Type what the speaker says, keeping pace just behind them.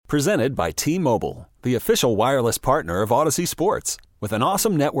Presented by T-Mobile, the official wireless partner of Odyssey Sports. With an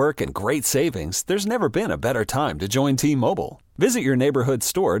awesome network and great savings, there's never been a better time to join T-Mobile. Visit your neighborhood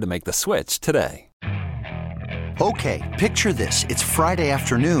store to make the switch today. Okay, picture this. It's Friday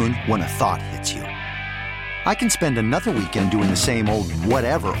afternoon when a thought hits you. I can spend another weekend doing the same old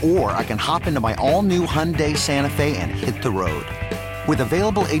whatever, or I can hop into my all-new Hyundai Santa Fe and hit the road. With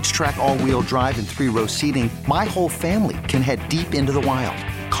available H-Track all-wheel drive and 3-row seating, my whole family can head deep into the wild.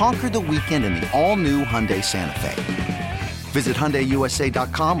 Conquer the weekend in the all-new Hyundai Santa Fe. Visit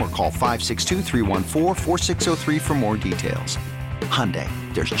HyundaiUSA.com or call 562-314-4603 for more details. Hyundai,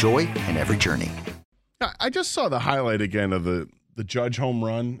 there's joy in every journey. I just saw the highlight again of the Judge home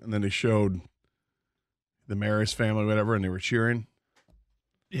run, and then they showed the Maris family, whatever, and they were cheering.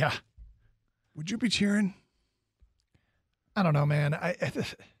 Yeah. Would you be cheering? I don't know, man.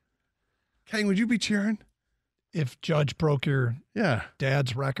 Kang, would you be cheering? If Judge broke your Yeah.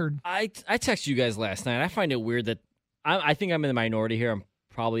 dad's record? I texted you guys last night. I find it weird that I think I'm in the minority here. I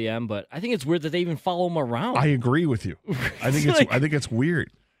probably am, but I think it's weird that they even follow him around. I agree with you. I think it's weird.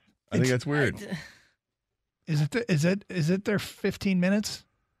 I think that's weird. Is it their 15 minutes?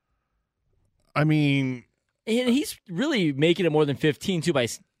 I mean, and he's really making it more than 15 too by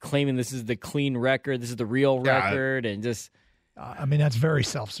claiming this is the clean record, this is the real record, and just. I mean, that's very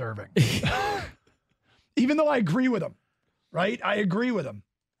self-serving. Even though I agree with him, right? I agree with him.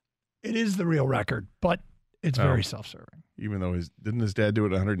 It is the real record, but it's very self-serving. Even though didn't his dad do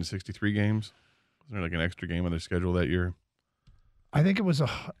it 163 games? Wasn't there like an extra game on their schedule that year? I think it was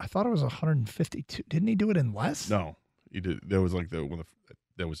I thought it was 152. Didn't he do it in less? No, he did. There was like there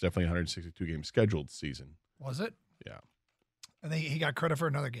was definitely 162 game scheduled season. Was it? Yeah. And he got credit for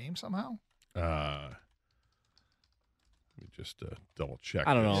another game somehow. Let me just double check.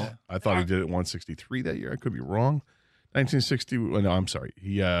 I don't know. Yeah. I thought he did it 163 that year. I could be wrong. 1960. No, I'm sorry.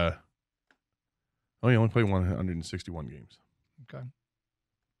 He only played 161 games. Okay.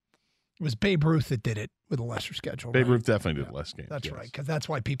 It was Babe Ruth that did it with a lesser schedule. Babe right? Ruth definitely did less games. That's yes. right, because that's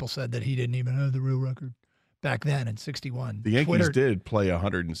why people said that he didn't even have the real record back then in 61. The Yankees did play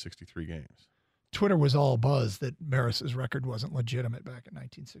 163 games. Twitter was all buzz that Maris's record wasn't legitimate back in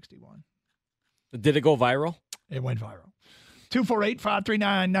 1961. Did it go viral? It went viral.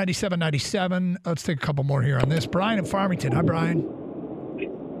 248-539-9797. Let's take a couple more here on this. Brian in Farmington. Hi, Brian.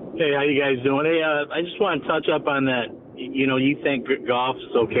 Hey, how you guys doing? Hey, I just want to touch up on that. You think golf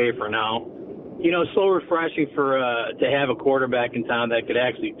is okay for now. It's so refreshing to have a quarterback in town that could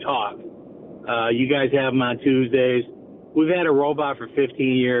actually talk. You guys have him on Tuesdays. We've had a robot for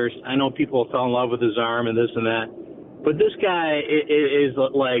 15 years. I know people fell in love with his arm and this and that. But this guy is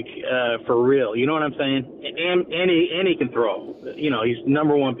like for real. You know what I'm saying? And he can throw. He's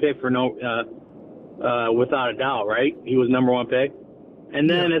number one pick for without a doubt, right? He was number one pick. And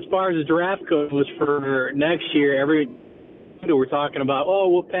then as far as the draft goes for next year, we're talking about,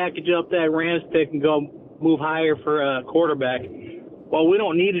 we'll package up that Rams pick and go move higher for a quarterback. Well, we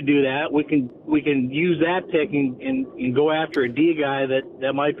don't need to do that. We can use that pick and go after a D guy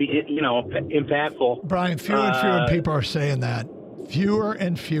that might be impactful. Brian, fewer and fewer people are saying that. Fewer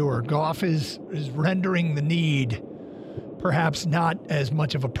and fewer. Goff is rendering the need perhaps not as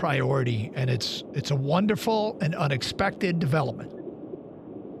much of a priority, and it's a wonderful and unexpected development.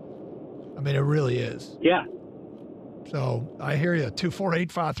 I mean, it really is. Yeah. So I hear you.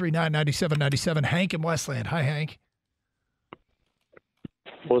 248-539-9797. Hank in Westland. Hi, Hank.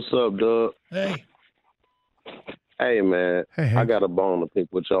 What's up, Doug? Hey. Hey, man. Hey. I got a bone to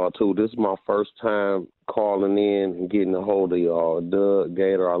pick with y'all, too. This is my first time calling in and getting a hold of y'all. Doug,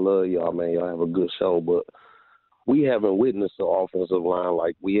 Gator, I love y'all, man. Y'all have a good show, but we haven't witnessed the offensive line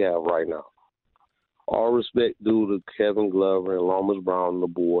like we have right now. All respect due to Kevin Glover and Lomas Brown and the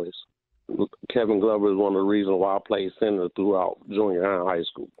boys. Kevin Glover is one of the reasons why I played center throughout junior high and high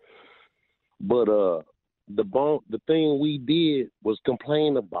school. But the thing we did was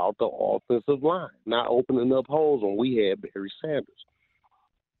complain about the offensive line, not opening up holes when we had Barry Sanders.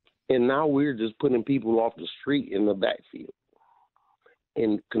 And now we're just putting people off the street in the backfield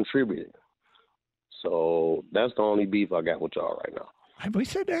and contributing. So that's the only beef I got with y'all right now. Have we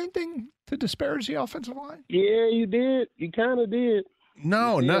said anything to disparage the offensive line? Yeah, you did. You kind of did.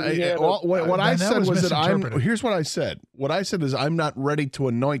 No. What I said was that here's what I said. What I said is I'm not ready to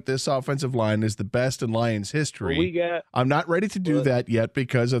anoint this offensive line as the best in Lions history. I'm not ready to do that yet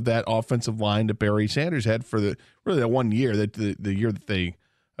because of that offensive line that Barry Sanders had for that 1 year, that the year that they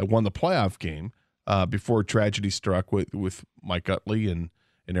won the playoff game before tragedy struck with Mike Utley and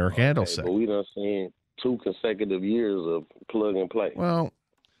Eric Handelson. But we done seen 2 consecutive years of plug and play. Well.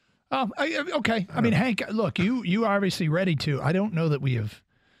 Okay. I mean, Hank, look, you obviously ready to. I don't know that we have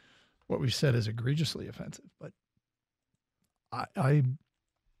what we've said is egregiously offensive, but I'm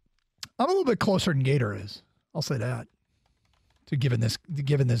a little bit closer than Gator is. I'll say that. To given this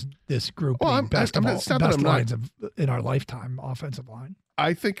group being best lines in our lifetime offensive line.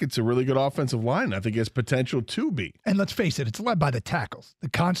 I think it's a really good offensive line. I think it has potential to be. And let's face it, it's led by the tackles. The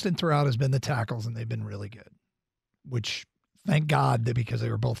constant throughout has been the tackles, and they've been really good. Which, thank God, because they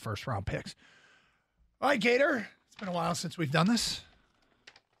were both first-round picks. All right, Gator. It's been a while since we've done this.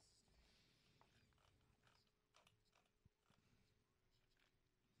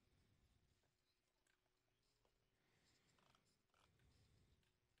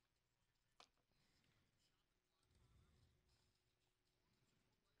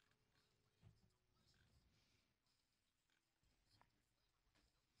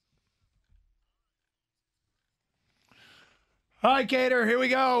 All right, Gator, here we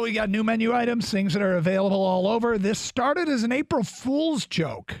go. We got new menu items, things that are available all over. This started as an April Fool's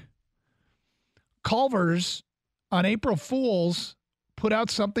joke. Culver's, on April Fool's, put out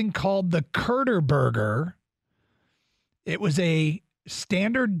something called the Curder Burger. It was a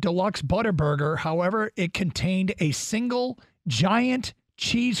standard deluxe butter burger. However, it contained a single giant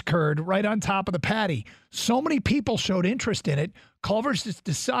cheese curd right on top of the patty. So many people showed interest in it, Culver's just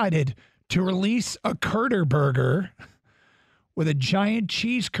decided to release a Curder Burger with a giant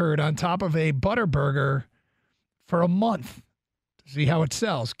cheese curd on top of a butter burger for a month to see how it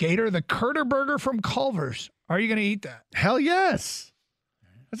sells. Gator, the Curder Burger from Culver's. Are you going to eat that? Hell yes.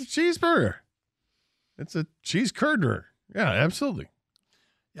 That's a cheeseburger. It's a cheese curder. Yeah, absolutely.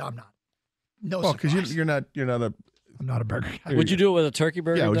 Yeah, I'm not. No, well, because you're not a. I'm not a burger guy. Would you do it with a turkey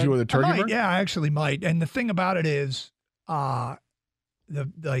burger? Yeah, would you do it with a turkey burger? Yeah, I actually might. And the thing about it is, whenever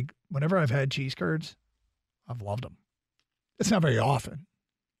I've had cheese curds, I've loved them. It's not very often.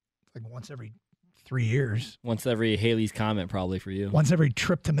 It's like once every 3 years. Once every Haley's Comment, probably for you. Once every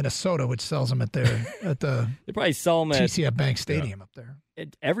trip to Minnesota, which sells them at the they probably sell them at TCF Bank Stadium up there.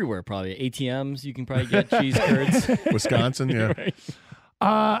 Everywhere, probably. ATMs, you can probably get cheese curds. Wisconsin, yeah. Right.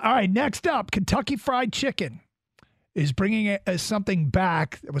 All right, next up, Kentucky Fried Chicken is bringing something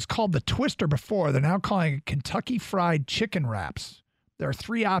back that was called the Twister before. They're now calling it Kentucky Fried Chicken Wraps. There are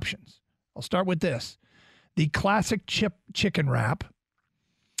 3 options. I'll start with this. The classic chicken wrap,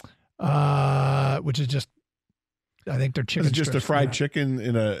 which is just, I think they're chicken. It's just a fried chicken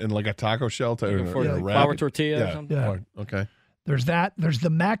in like a taco shell type of flour tortilla or something. Yeah. Oh, okay. There's that. There's the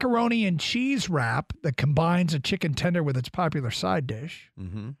macaroni and cheese wrap that combines a chicken tender with its popular side dish.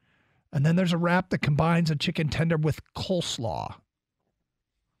 Mm-hmm. And then there's a wrap that combines a chicken tender with coleslaw.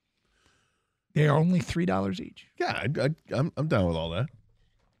 They are only $3 each. Yeah, I'm down with all that.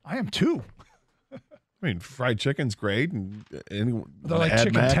 I am too. I mean, fried chicken's great, and like add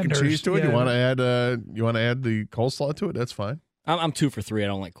chicken mac tenders. and cheese to it. Yeah. You want to add the coleslaw to it? That's fine. I'm 2 for 3. I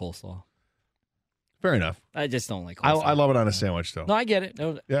don't like coleslaw. Fair enough. I just don't like coleslaw. I love it on a sandwich, though. No, I get it.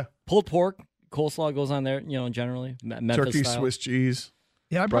 No, yeah. Pulled pork, coleslaw goes on there. Generally Memphis turkey, style. Swiss cheese.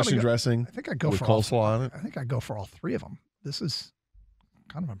 Yeah, Russian dressing. I think I go with for coleslaw on it. I think I go for all 3 of them. This is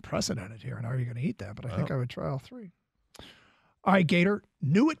kind of unprecedented here. And how are you going to eat that? But I think I would try all 3. All right, Gator.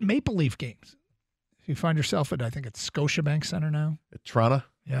 New at Maple Leaf games. If you find yourself at, I think it's Scotiabank Center now. At Toronto?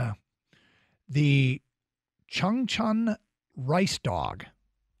 Yeah. The Chungcheon rice dog.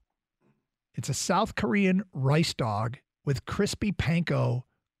 It's a South Korean rice dog with crispy panko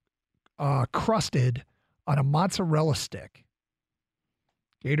crusted on a mozzarella stick.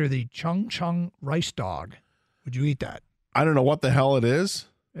 Gator, the Chungcheon rice dog. Would you eat that? I don't know what the hell it is.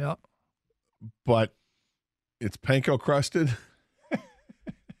 Yeah. But it's panko crusted.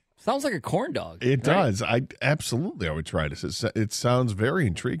 Sounds like a corn dog. It does. I would try this. It sounds very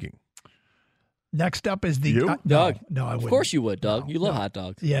intriguing. Next up is the you? Doug. No, I wouldn't. Of course you would, Doug. No, you love hot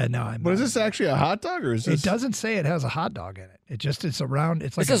dogs. Yeah, no. But is this actually a hot dog, or is this? It doesn't say it has a hot dog in it. It's around.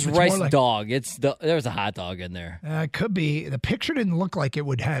 It's like it says rice dog. There's a hot dog in there. It could be. The picture didn't look like it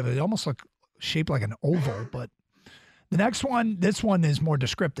would have. It almost looked shaped like an oval. But the next one, this one is more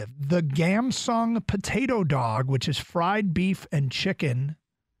descriptive. The Gamsung potato dog, which is fried beef and chicken.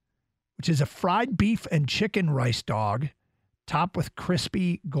 Which is a fried beef and chicken rice dog topped with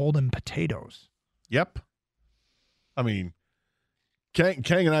crispy golden potatoes. Yep. I mean, Kang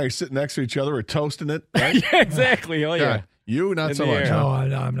and I are sitting next to each other. We're toasting it. Right? Yeah, exactly. Oh, yeah. You, not in so much. No,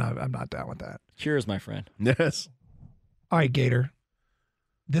 I'm not down with that. Cheers, my friend. Yes. All right, Gator.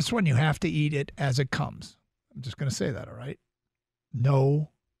 This one, you have to eat it as it comes. I'm just going to say that, all right? No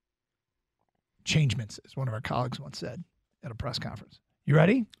changements, as one of our colleagues once said at a press conference. You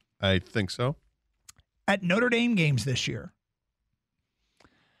ready? I think so. At Notre Dame games this year,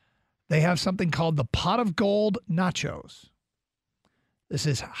 they have something called the Pot of Gold Nachos. This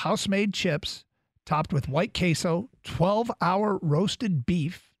is house-made chips topped with white queso, 12-hour roasted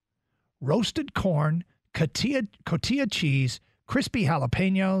beef, roasted corn, cotija cheese, crispy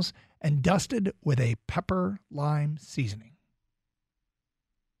jalapenos, and dusted with a pepper lime seasoning.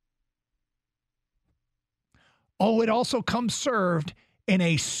 Oh, it also comes served in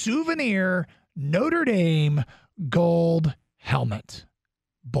a souvenir Notre Dame gold helmet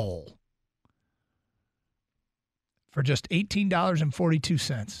bowl for just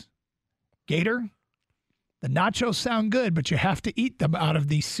 $18.42. Gator, the nachos sound good, but you have to eat them out of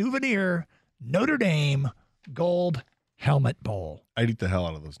the souvenir Notre Dame gold helmet bowl. I'd eat the hell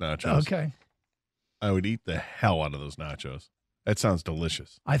out of those nachos. Okay. I would eat the hell out of those nachos. That sounds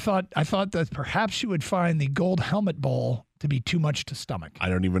delicious. I thought that perhaps you would find the gold helmet bowl to be too much to stomach. I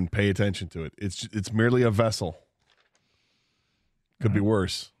don't even pay attention to it. It's merely a vessel. Could be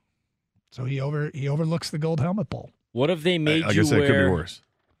worse. So he overlooks the gold helmet bowl. What if they made like you I said, wear? It could be worse.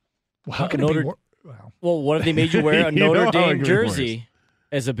 Well, how can it be worse? Well, what if they made you wear a Notre Dame jersey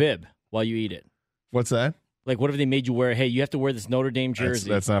as a bib while you eat it? What's that? Like, what if they made you wear? Hey, you have to wear this Notre Dame jersey.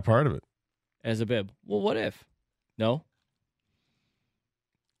 That's not part of it. As a bib. Well, what if? No.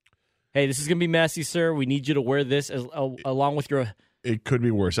 Hey, this is gonna be messy, sir. We need you to wear this along with your. It could be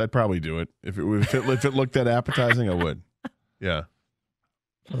worse. I'd probably do it if it looked that appetizing. I would. Yeah.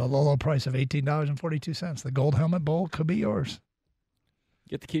 For the low price of $18.42, the gold helmet bowl could be yours. You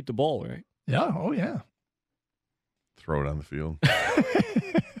get to keep the bowl, right? Yeah. Oh, yeah. Throw it on the field.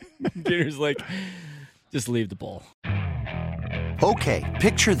 Gator's like, just leave the bowl. Okay,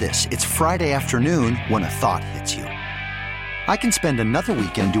 picture this. It's Friday afternoon when a thought hits you. I can spend another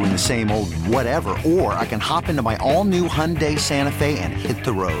weekend doing the same old whatever, or I can hop into my all-new Hyundai Santa Fe and hit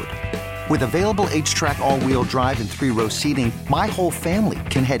the road. With available H-Track all-wheel drive and 3-row seating, my whole family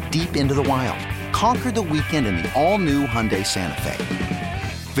can head deep into the wild. Conquer the weekend in the all-new Hyundai Santa Fe.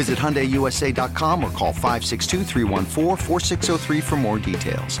 Visit HyundaiUSA.com or call 562-314-4603 for more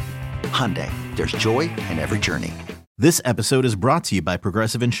details. Hyundai, there's joy in every journey. This episode is brought to you by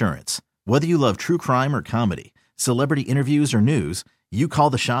Progressive Insurance. Whether you love true crime or comedy, celebrity interviews or news, you call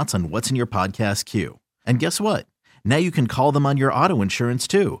the shots on what's in your podcast queue. And guess what? Now you can call them on your auto insurance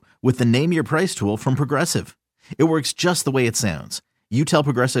too with the Name Your Price tool from Progressive. It works just the way it sounds. You tell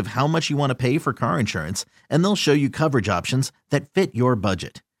Progressive how much you want to pay for car insurance, and they'll show you coverage options that fit your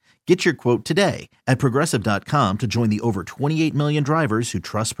budget. Get your quote today at Progressive.com to join the over 28 million drivers who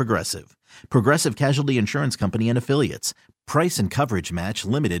trust Progressive. Progressive Casualty Insurance Company and Affiliates. Price and coverage match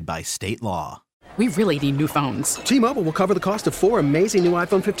limited by state law. We really need new phones. T-Mobile will cover the cost of 4 amazing new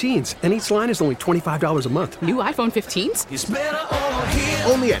iPhone 15s, and each line is only $25 a month. New iPhone 15s? It's better over here.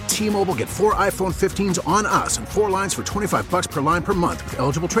 Only at T-Mobile, get 4 iPhone 15s on us and 4 lines for $25 per line per month with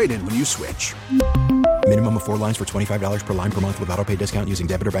eligible trade-in when you switch. Minimum of 4 lines for $25 per line per month with autopay discount using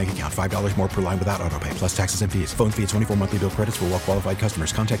debit or bank account. $5 more per line without autopay, plus taxes and fees. Phone fee at 24 monthly bill credits for well-qualified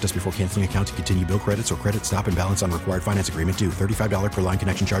customers. Contact us before canceling account to continue bill credits or credit stop and balance on required finance agreement due. $35 per line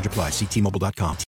connection charge applies. See T-Mobile.com.